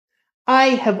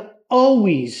I have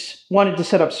always wanted to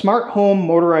set up smart home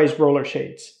motorized roller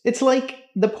shades. It's like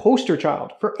the poster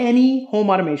child for any home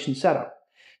automation setup.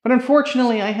 But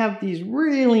unfortunately, I have these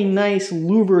really nice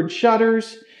louvered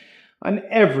shutters on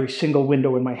every single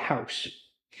window in my house.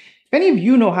 If any of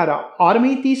you know how to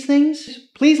automate these things,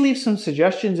 please leave some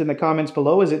suggestions in the comments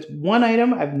below, as it's one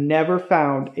item I've never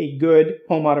found a good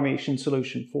home automation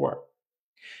solution for.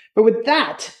 But with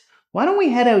that, why don't we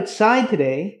head outside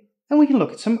today and we can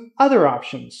look at some other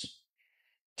options.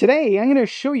 Today, I'm going to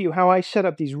show you how I set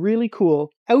up these really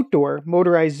cool outdoor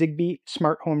motorized Zigbee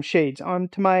smart home shades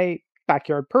onto my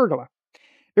backyard pergola.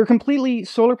 They're completely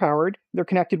solar powered, they're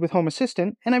connected with Home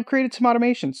Assistant, and I've created some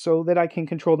automations so that I can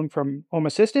control them from Home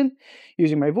Assistant,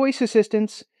 using my voice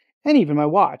assistants, and even my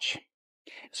watch.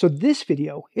 So this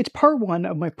video, it's part one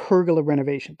of my pergola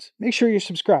renovations. Make sure you're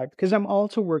subscribed, because I'm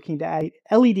also working to add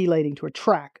LED lighting to a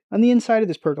track on the inside of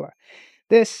this pergola.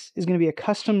 This is going to be a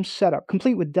custom setup,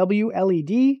 complete with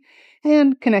WLED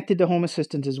and connected to Home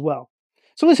Assistant as well.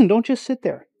 So listen, don't just sit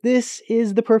there. This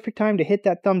is the perfect time to hit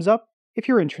that thumbs up if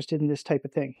you're interested in this type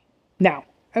of thing. Now,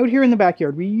 out here in the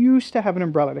backyard, we used to have an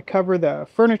umbrella to cover the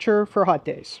furniture for hot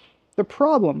days. The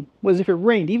problem was if it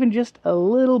rained even just a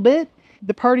little bit,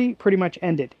 the party pretty much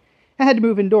ended. I had to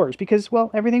move indoors because,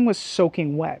 well, everything was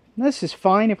soaking wet. This is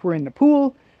fine if we're in the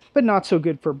pool, but not so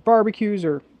good for barbecues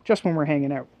or just when we're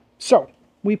hanging out. So,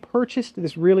 we purchased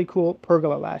this really cool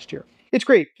pergola last year. It's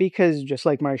great because, just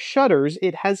like my shutters,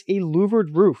 it has a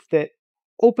louvered roof that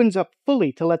opens up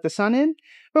fully to let the sun in,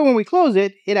 but when we close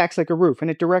it, it acts like a roof and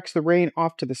it directs the rain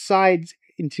off to the sides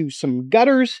into some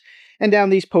gutters and down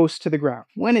these posts to the ground.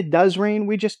 When it does rain,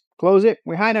 we just close it,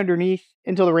 we hide underneath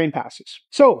until the rain passes.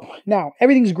 So now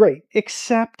everything's great,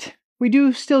 except we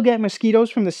do still get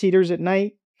mosquitoes from the cedars at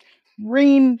night.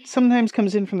 Rain sometimes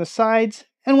comes in from the sides,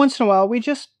 and once in a while we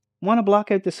just want to block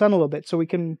out the sun a little bit so we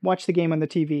can watch the game on the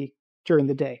TV during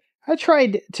the day. I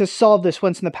tried to solve this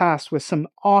once in the past with some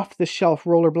off-the-shelf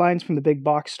roller blinds from the big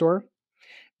box store,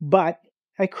 but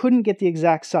I couldn't get the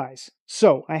exact size.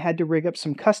 So I had to rig up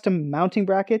some custom mounting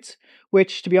brackets,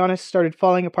 which, to be honest, started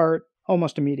falling apart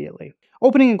almost immediately.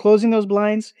 Opening and closing those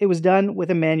blinds, it was done with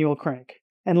a manual crank.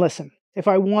 And listen, if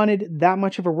I wanted that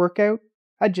much of a workout,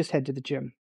 I'd just head to the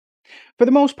gym. For the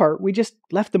most part, we just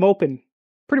left them open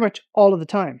pretty much all of the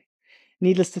time.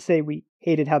 Needless to say, we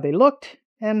hated how they looked,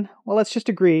 and, well, let's just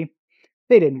agree,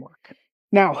 they didn't work.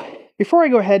 Now, before I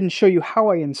go ahead and show you how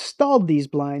I installed these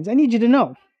blinds, I need you to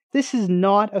know, this is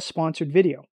not a sponsored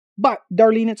video. But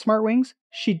Darlene at SmartWings,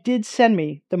 she did send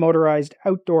me the motorized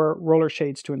outdoor roller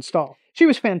shades to install. She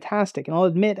was fantastic, and I'll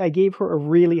admit I gave her a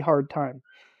really hard time.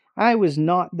 I was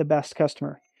not the best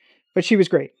customer, but she was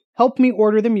great. Helped me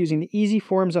order them using the easy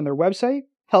forms on their website,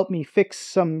 helped me fix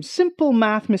some simple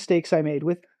math mistakes I made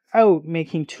without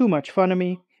making too much fun of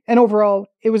me, and overall,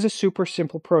 it was a super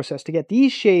simple process to get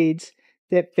these shades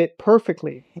that fit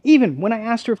perfectly. Even when I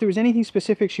asked her if there was anything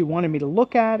specific she wanted me to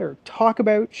look at or talk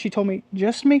about, she told me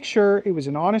just make sure it was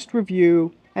an honest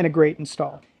review and a great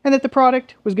install, and that the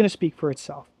product was going to speak for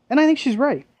itself. And I think she's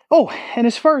right. Oh, and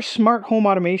as far as smart home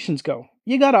automations go,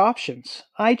 you got options.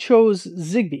 I chose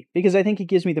Zigbee because I think it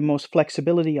gives me the most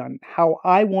flexibility on how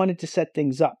I wanted to set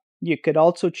things up. You could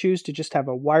also choose to just have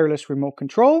a wireless remote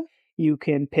control. You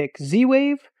can pick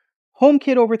Z-Wave,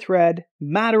 HomeKit over Thread,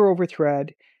 Matter over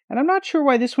Thread, and I'm not sure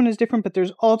why this one is different, but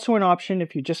there's also an option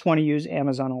if you just want to use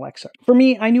Amazon Alexa. For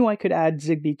me, I knew I could add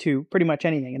Zigbee to pretty much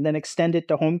anything and then extend it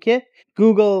to HomeKit,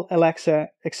 Google, Alexa,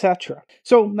 etc.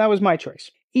 So that was my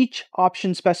choice. Each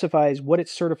option specifies what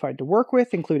it's certified to work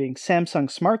with, including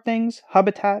Samsung SmartThings,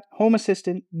 Habitat, Home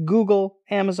Assistant, Google,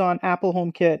 Amazon, Apple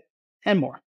HomeKit, and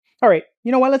more. All right,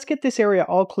 you know what? Let's get this area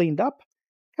all cleaned up,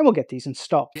 and we'll get these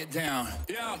installed. Get down.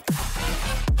 Yeah.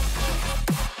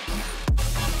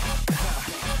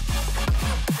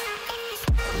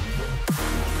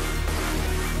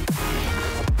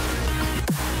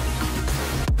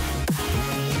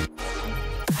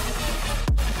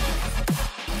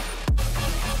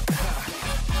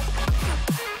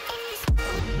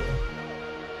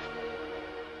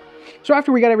 So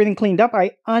after we got everything cleaned up,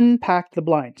 I unpacked the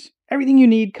blinds. Everything you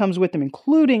need comes with them,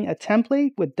 including a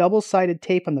template with double-sided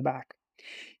tape on the back.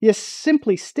 You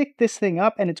simply stick this thing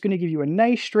up and it's going to give you a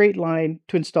nice straight line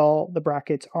to install the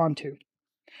brackets onto.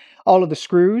 All of the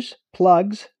screws,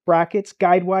 plugs, brackets,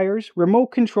 guide wires, remote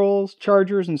controls,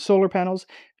 chargers, and solar panels,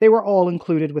 they were all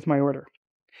included with my order.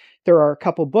 There are a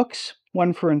couple books,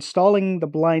 one for installing the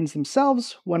blinds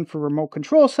themselves, one for remote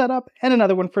control setup, and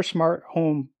another one for smart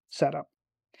home setup.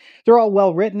 They're all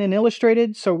well written and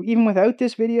illustrated, so even without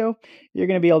this video, you're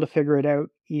going to be able to figure it out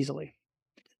easily.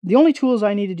 The only tools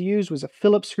I needed to use was a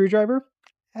Phillips screwdriver.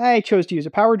 I chose to use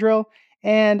a power drill,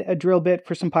 and a drill bit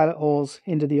for some pilot holes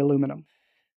into the aluminum.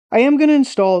 I am going to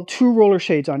install 2 roller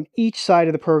shades on each side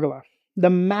of the pergola. The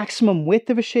maximum width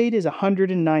of a shade is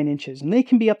 109 inches, and they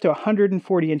can be up to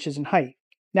 140 inches in height.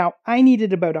 Now, I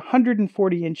needed about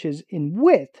 140 inches in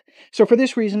width, so for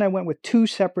this reason I went with 2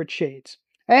 separate shades.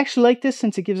 I actually like this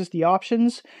since it gives us the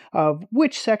options of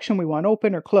which section we want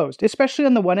open or closed, especially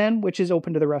on the one end, which is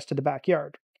open to the rest of the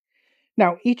backyard.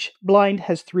 Now, each blind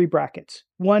has 3 brackets,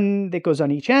 one that goes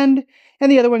on each end, and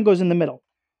the other one goes in the middle.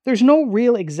 There's no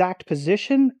real exact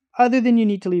position, other than you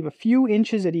need to leave a few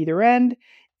inches at either end,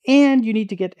 and you need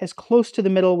to get as close to the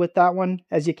middle with that one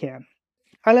as you can.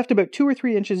 I left about 2 or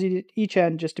 3 inches each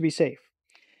end just to be safe.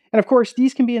 And of course,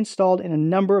 these can be installed in a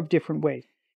number of different ways,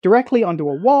 directly onto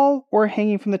a wall or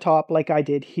hanging from the top like I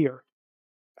did here.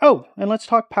 Oh, and let's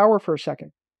talk power for a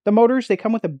second. The motors, they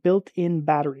come with a built-in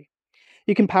battery.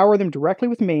 You can power them directly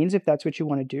with mains if that's what you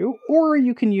want to do, or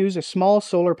you can use a small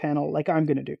solar panel like I'm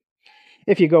going to do.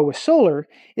 If you go with solar,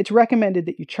 it's recommended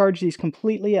that you charge these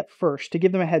completely at first to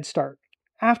give them a head start.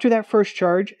 After that first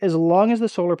charge, as long as the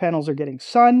solar panels are getting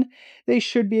sun, they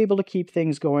should be able to keep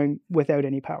things going without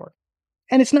any power.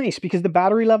 And it's nice because the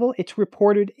battery level, it's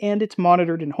reported and it's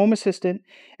monitored in Home Assistant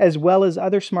as well as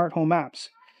other smart home apps.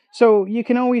 So you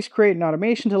can always create an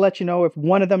automation to let you know if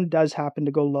one of them does happen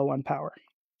to go low on power.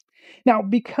 Now,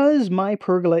 because my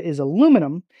pergola is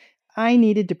aluminum, I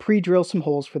needed to pre-drill some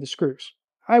holes for the screws.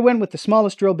 I went with the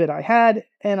smallest drill bit I had,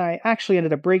 and I actually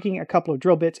ended up breaking a couple of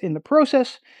drill bits in the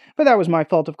process, but that was my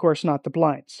fault, of course, not the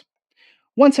blinds.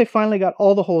 Once I finally got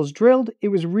all the holes drilled, it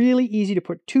was really easy to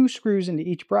put 2 screws into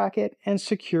each bracket and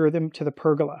secure them to the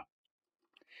pergola.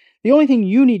 The only thing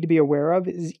you need to be aware of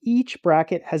is each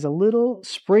bracket has a little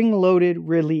spring-loaded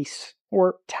release,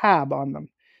 or tab on them.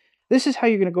 This is how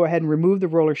you're going to go ahead and remove the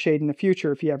roller shade in the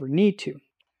future if you ever need to.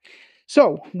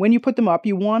 So, when you put them up,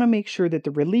 you want to make sure that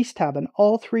the release tab on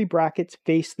all 3 brackets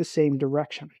face the same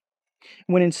direction.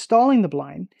 When installing the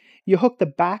blind, you hook the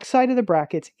back side of the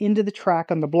brackets into the track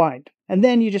on the blind, and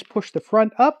then you just push the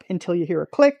front up until you hear a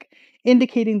click,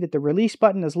 indicating that the release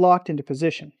button is locked into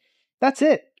position. That's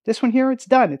it. This one here, it's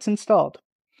done. It's installed.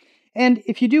 And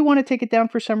if you do want to take it down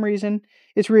for some reason,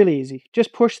 it's really easy.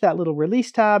 Just push that little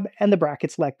release tab and the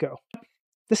brackets let go.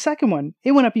 The second one,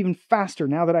 it went up even faster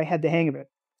now that I had the hang of it.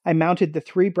 I mounted the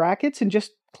 3 brackets and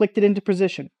just clicked it into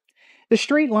position. The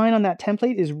straight line on that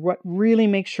template is what really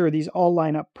makes sure these all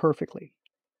line up perfectly.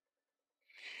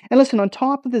 And listen, on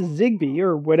top of the Zigbee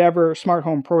or whatever smart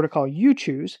home protocol you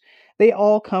choose, they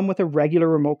all come with a regular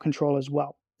remote control as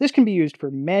well. This can be used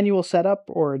for manual setup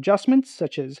or adjustments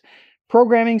such as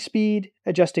programming speed,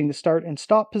 adjusting the start and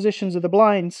stop positions of the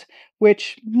blinds,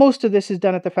 which most of this is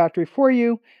done at the factory for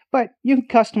you, but you can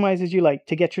customize as you like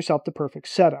to get yourself the perfect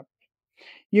setup.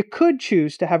 You could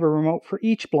choose to have a remote for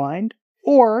each blind,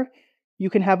 or you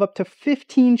can have up to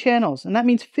 15 channels, and that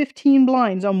means 15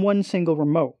 blinds on one single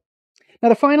remote. Now,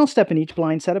 the final step in each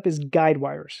blind setup is guide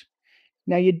wires.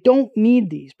 Now, you don't need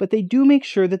these, but they do make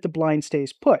sure that the blind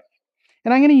stays put.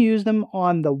 And I'm going to use them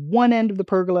on the one end of the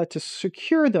pergola to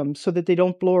secure them so that they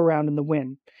don't blow around in the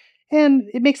wind. And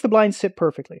it makes the blinds sit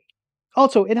perfectly.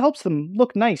 Also, it helps them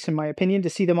look nice, in my opinion, to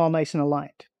see them all nice and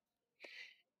aligned.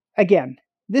 Again,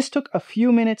 this took a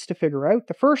few minutes to figure out,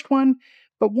 the first one,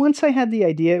 but once I had the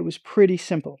idea, it was pretty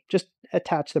simple. Just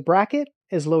attach the bracket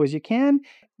as low as you can,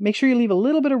 make sure you leave a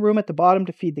little bit of room at the bottom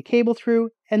to feed the cable through,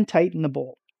 and tighten the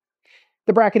bolt.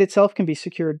 The bracket itself can be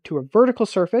secured to a vertical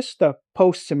surface, the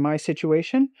posts in my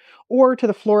situation, or to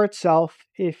the floor itself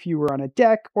if you were on a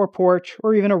deck or porch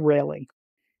or even a railing.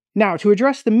 Now, to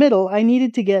address the middle, I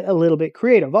needed to get a little bit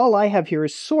creative. All I have here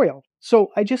is soil, so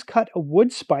I just cut a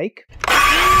wood spike.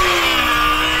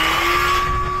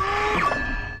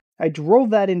 I drove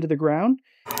that into the ground,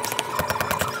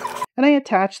 and I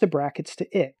attached the brackets to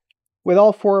it. With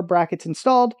all 4 brackets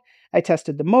installed, I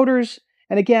tested the motors,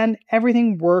 and again,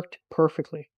 everything worked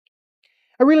perfectly.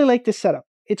 I really like this setup.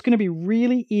 It's going to be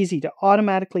really easy to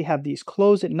automatically have these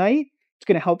close at night. It's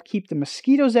going to help keep the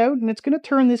mosquitoes out, and it's going to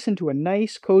turn this into a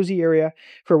nice, cozy area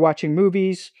for watching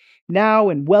movies now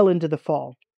and well into the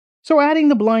fall. So adding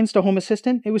the blinds to Home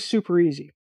Assistant, it was super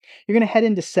easy. You're going to head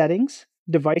into Settings,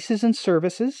 Devices and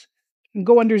Services, and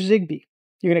go under Zigbee.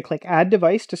 You're going to click Add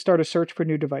Device to start a search for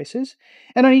new devices,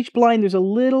 and on each blind there's a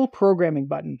little programming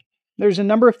button. There's a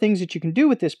number of things that you can do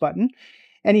with this button,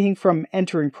 anything from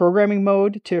entering programming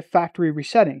mode to factory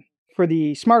resetting. For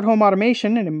the smart home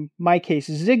automation, and in my case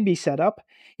Zigbee setup,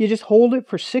 you just hold it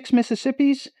for 6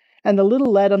 Mississippis and the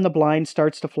little LED on the blind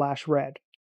starts to flash red.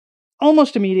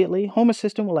 Almost immediately, Home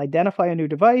Assistant will identify a new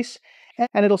device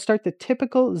and it'll start the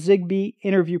typical Zigbee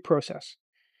interview process.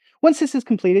 Once this is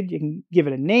completed, you can give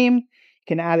it a name,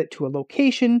 You can add it to a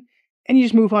location, and you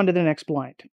just move on to the next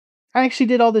blind. I actually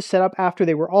did all this setup after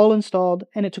they were all installed,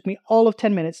 and it took me all of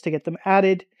 10 minutes to get them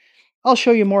added. I'll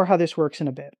show you more how this works in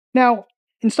a bit. Now,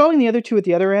 installing the other two at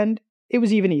the other end, it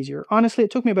was even easier. Honestly,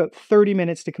 it took me about 30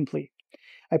 minutes to complete.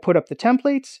 I put up the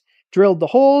templates, drilled the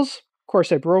holes. Of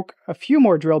course, I broke a few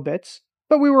more drill bits,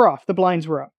 but we were off. The blinds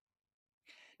were up.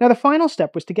 Now, the final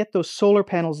step was to get those solar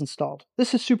panels installed.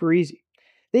 This is super easy.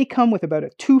 They come with about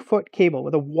a 2-foot cable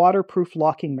with a waterproof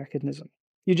locking mechanism.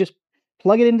 You just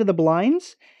plug it into the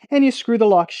blinds, and you screw the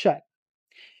lock shut.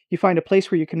 You find a place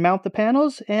where you can mount the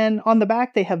panels, and on the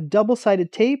back they have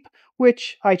double-sided tape,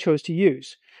 which I chose to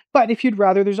use. But if you'd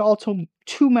rather, there's also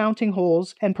 2 mounting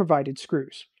holes and provided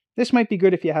screws. This might be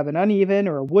good if you have an uneven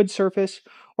or a wood surface,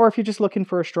 or if you're just looking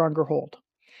for a stronger hold.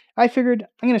 I figured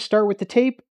I'm going to start with the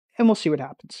tape, and we'll see what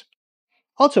happens.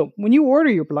 Also, when you order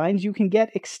your blinds, you can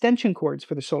get extension cords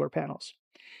for the solar panels.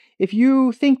 If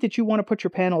you think that you want to put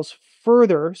your panels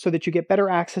further so that you get better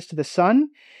access to the sun,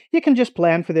 you can just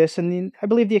plan for this, and I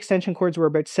believe the extension cords were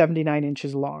about 79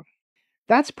 inches long.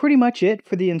 That's pretty much it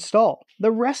for the install.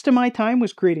 The rest of my time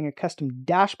was creating a custom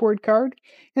dashboard card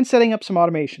and setting up some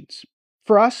automations.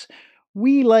 For us,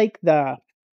 we like the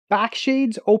back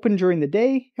shades open during the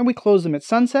day, and we close them at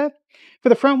sunset. For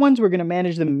the front ones, we're going to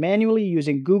manage them manually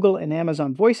using Google and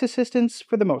Amazon voice assistants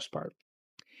for the most part.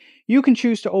 You can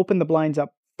choose to open the blinds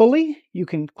up fully, you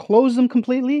can close them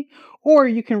completely, or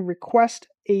you can request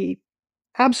an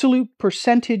absolute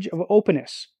percentage of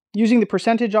openness. Using the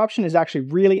percentage option is actually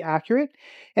really accurate,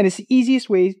 and it's the easiest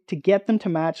way to get them to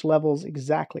match levels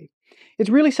exactly. It's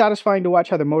really satisfying to watch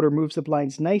how the motor moves the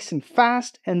blinds nice and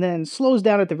fast and then slows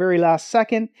down at the very last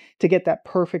second to get that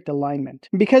perfect alignment.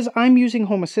 Because I'm using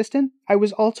Home Assistant, I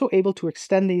was also able to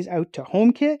extend these out to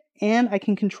HomeKit, and I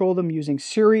can control them using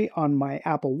Siri on my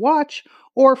Apple Watch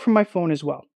or from my phone as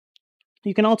well.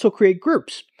 You can also create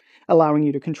groups, allowing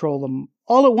you to control them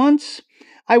all at once.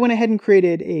 I went ahead and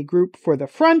created a group for the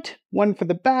front, one for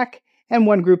the back, and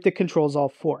one group that controls all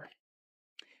 4.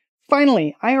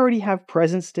 Finally, I already have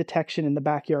presence detection in the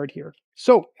backyard here.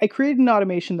 So I created an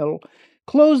automation that'll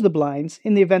close the blinds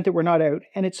in the event that we're not out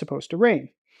and it's supposed to rain.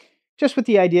 Just with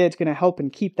the idea it's going to help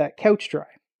and keep that couch dry.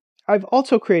 I've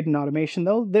also created an automation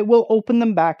though that will open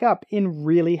them back up in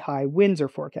really high winds are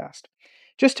forecast,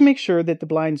 just to make sure that the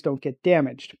blinds don't get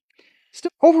damaged.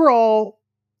 Still, overall,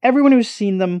 everyone who's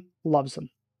seen them loves them.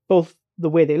 Both the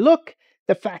way they look,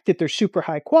 the fact that they're super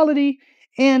high quality,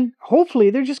 and hopefully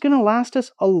they're just going to last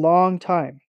us a long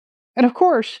time. And of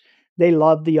course, they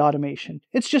love the automation.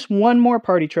 It's just one more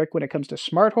party trick when it comes to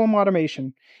smart home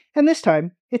automation, and this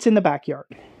time it's in the backyard.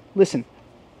 Listen,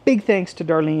 big thanks to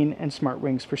Darlene and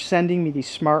SmartWings for sending me these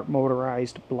smart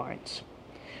motorized blinds.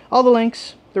 All the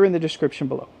links, they're in the description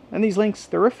below. And these links,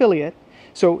 they're affiliate,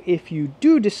 so if you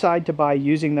do decide to buy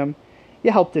using them,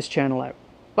 you help this channel out.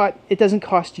 But it doesn't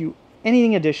cost you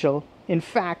anything additional. In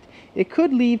fact, it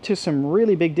could lead to some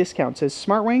really big discounts as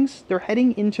SmartWings, they're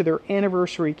heading into their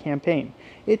anniversary campaign.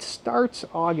 It starts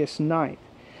August 9th.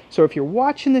 So if you're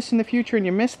watching this in the future and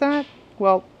you missed that,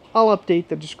 well, I'll update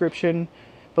the description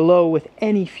below with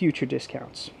any future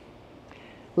discounts.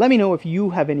 Let me know if you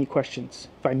have any questions,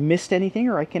 if I missed anything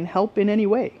or I can help in any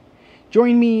way.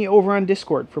 Join me over on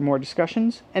Discord for more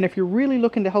discussions, and if you're really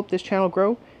looking to help this channel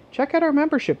grow, check out our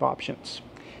membership options.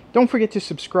 Don't forget to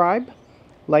subscribe.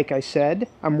 Like I said,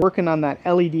 I'm working on that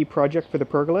LED project for the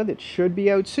Pergola that should be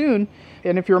out soon,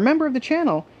 and if you're a member of the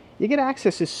channel, you get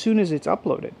access as soon as it's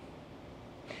uploaded.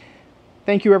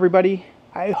 Thank you everybody.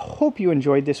 I hope you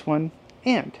enjoyed this one,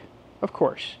 and, of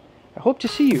course, I hope to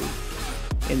see you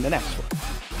in the next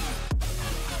one.